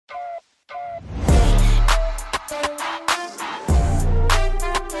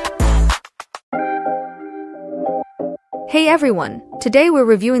Hey everyone, today we're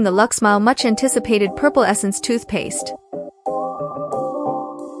reviewing the LuxSmile much anticipated Purple Essence toothpaste.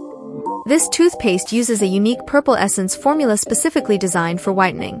 This toothpaste uses a unique purple essence formula specifically designed for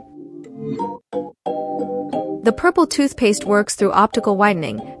whitening. The purple toothpaste works through optical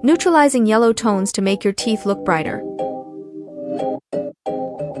whitening, neutralizing yellow tones to make your teeth look brighter.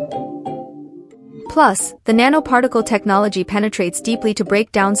 Plus, the nanoparticle technology penetrates deeply to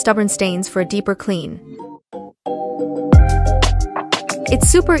break down stubborn stains for a deeper clean. It's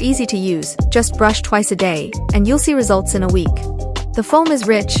super easy to use, just brush twice a day, and you'll see results in a week. The foam is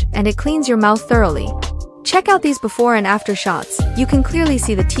rich, and it cleans your mouth thoroughly. Check out these before and after shots. You can clearly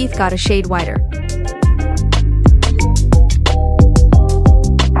see the teeth got a shade whiter.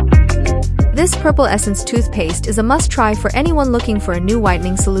 This Purple Essence toothpaste is a must-try for anyone looking for a new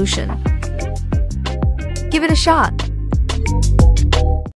whitening solution. Give it a shot.